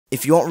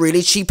If you want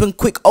really cheap and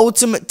quick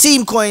Ultimate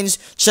Team coins,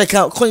 check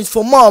out Coins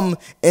for Mom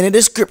in the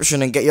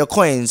description and get your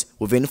coins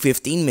within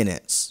 15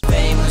 minutes.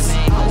 Famous,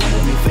 I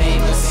wanna be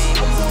famous.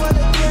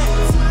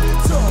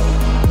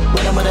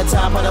 When I'm at the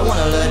top, I don't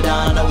wanna look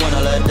down, I don't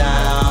wanna look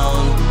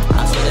down.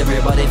 I told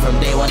everybody from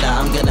day one that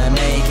I'm gonna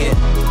make it.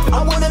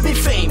 I wanna be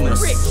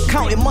famous.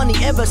 Counting money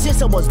ever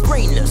since I was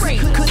brainless.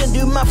 Couldn't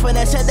do math when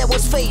I said that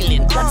was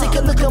failing. Now take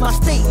a look at my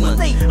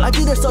statement. I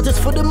didn't start just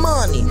for the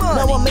money.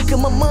 Now I'm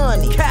making my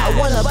money. I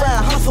wanna buy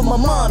a house for my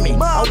mommy.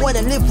 I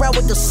wanna live right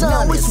with the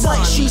sun. Now it's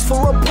white shoes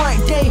for a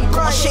bright day.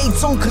 My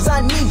shades on cause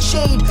I need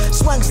shade.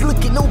 Swag's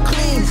looking all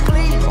clean.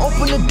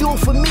 Open the door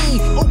for me.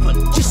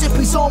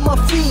 Giuseppe's on my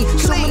feet.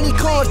 So many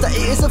cars that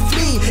it is a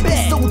flea.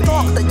 It's so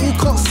dark that you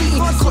can't see.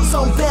 Got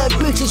some bad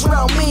bitches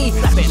around me.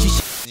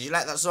 Did you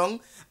like that song?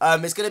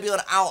 It's gonna be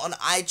out on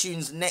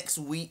iTunes next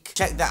week.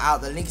 Check that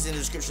out. The link is in the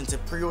description to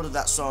pre-order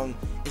that song.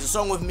 It's a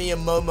song with me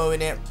and Momo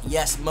in it.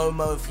 Yes,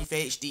 Momo,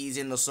 FIFA HD is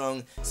in the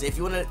song. So if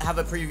you want to have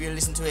a preview and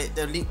listen to it,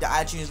 the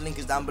iTunes link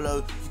is down below.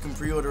 You can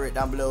pre-order it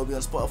down below. It'll be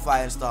on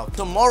Spotify and stuff.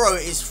 Tomorrow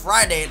is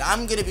Friday and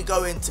I'm gonna be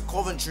going to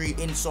Coventry,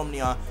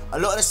 Insomnia. A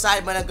lot of the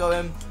sidemen are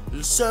going.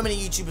 So many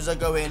YouTubers are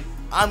going.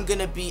 I'm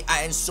gonna be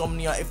at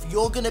Insomnia. If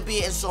you're gonna be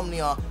at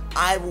Insomnia,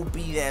 I will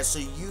be there, so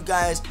you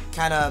guys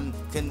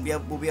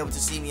will be able to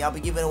see me. I'll be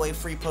giving away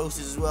free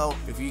posters as well.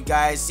 If you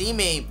guys see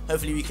me,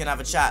 hopefully we can have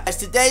a chat. As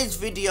today's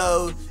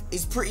video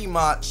is pretty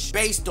much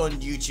based on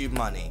YouTube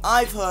money.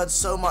 I've heard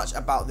so much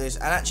about this,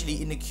 and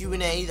actually in the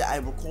Q&A that I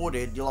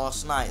recorded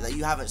last night that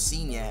you haven't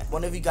seen yet,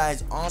 one of you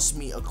guys asked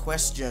me a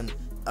question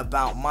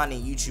about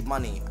money, YouTube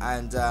money,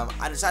 and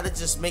I decided to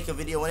just make a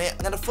video on it.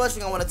 And the first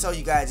thing I want to tell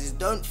you guys is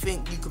don't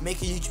think you can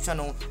make a YouTube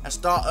channel and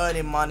start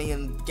earning money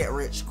and get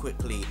rich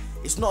quickly.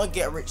 It's not a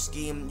get rich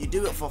scheme. You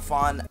do it for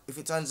fun. If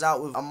it turns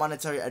out with a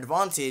monetary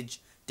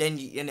advantage, then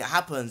it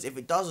happens. If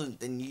it doesn't,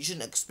 then you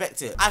shouldn't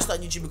expect it. I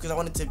started YouTube because I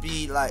wanted to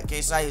be like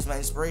KSI is my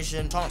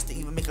inspiration. Chance to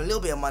even make a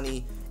little bit of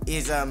money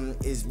is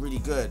really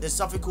good. There's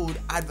something called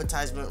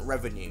advertisement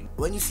revenue.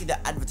 When you see the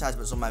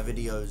advertisements on my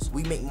videos,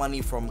 we make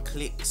money from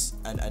clicks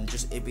and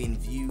just it being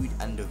viewed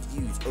and the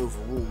views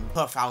overall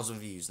per 1,000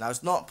 views. Now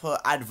it's not per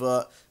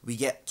advert. We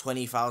get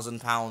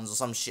 £20,000 or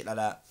some shit like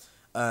that.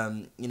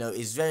 You know,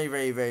 it's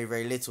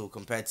very little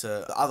compared to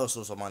the other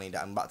source of money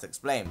that I'm about to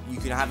explain. You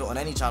can have it on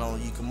any channel,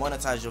 you can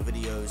monetize your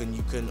videos, and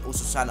you can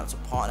also sign up to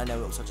partner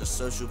networks such as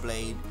Social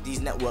Blade.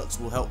 These networks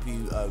will help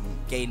you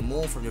gain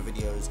more from your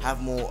videos,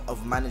 have more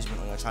of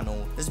management on your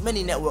channel. There's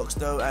many networks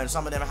though, and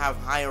some of them have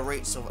higher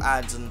rates of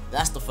ads, and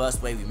that's the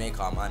first way we make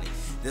our money.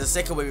 There's a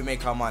second way we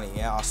make our money,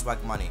 yeah, our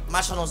swag money.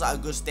 My channel's at a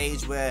good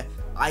stage where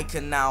I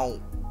can now,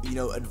 you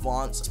know,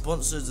 advanced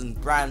sponsors and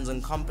brands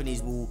and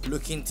companies will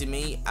look into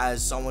me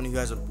as someone who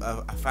has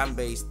a fan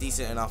base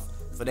decent enough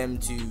for them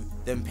to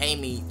then pay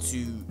me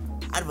to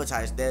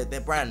advertise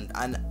their brand.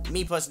 And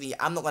me personally,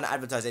 I'm not going to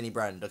advertise any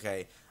brand,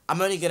 okay?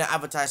 I'm only going to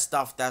advertise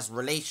stuff that's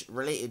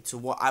related to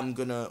what I'm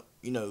going to,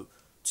 you know,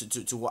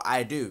 to what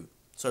I do.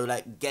 So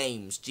like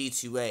games,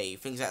 G2A,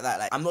 things like that.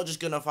 Like I'm not just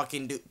gonna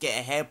fucking get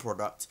a hair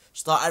product,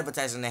 start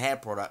advertising a hair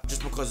product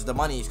just because the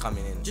money is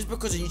coming in. Just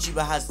because a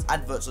YouTuber has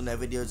adverts on their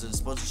videos and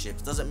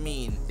sponsorships doesn't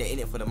mean they're in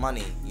it for the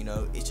money, you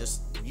know. It's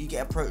just you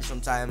get approached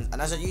sometimes,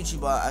 and as a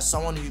YouTuber, as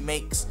someone who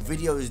makes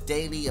videos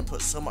daily and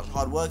puts so much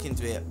hard work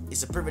into it,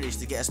 it's a privilege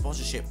to get a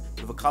sponsorship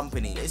with a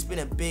company. It's been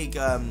a big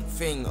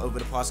thing over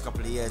the past couple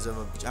of years of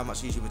how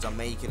much YouTubers are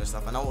making and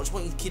stuff, and I just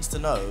want you kids to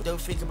know,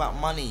 don't think about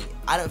money.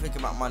 I don't think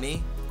about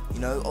money. You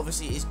know,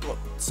 obviously it's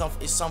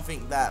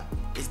something that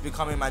is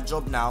becoming my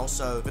job now,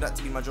 so for that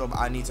to be my job,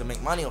 I need to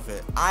make money off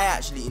it. I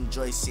actually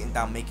enjoy sitting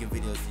down making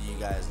videos for you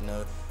guys, you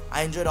know.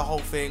 I enjoy the whole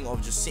thing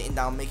of just sitting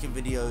down making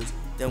videos,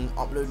 then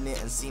uploading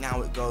it and seeing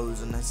how it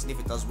goes and seeing if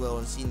it does well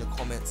and seeing the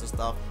comments and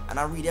stuff. And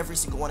I read every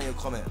single one of your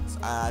comments.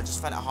 I just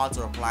find it hard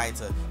to reply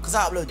to, because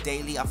I upload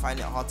daily, I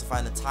find it hard to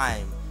find the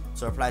time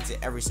to reply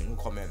to every single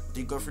comment. So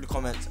you go through the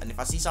comments, and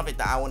if I see something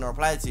that I want to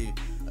reply to,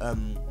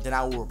 then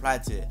I will reply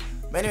to it.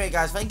 But anyway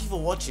guys, thank you for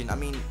watching. I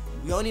mean,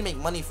 we only make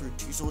money through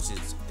two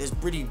sources. There's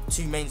really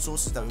two main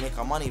sources that we make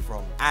our money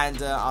from.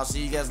 And I'll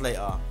see you guys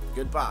later.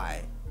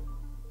 Goodbye.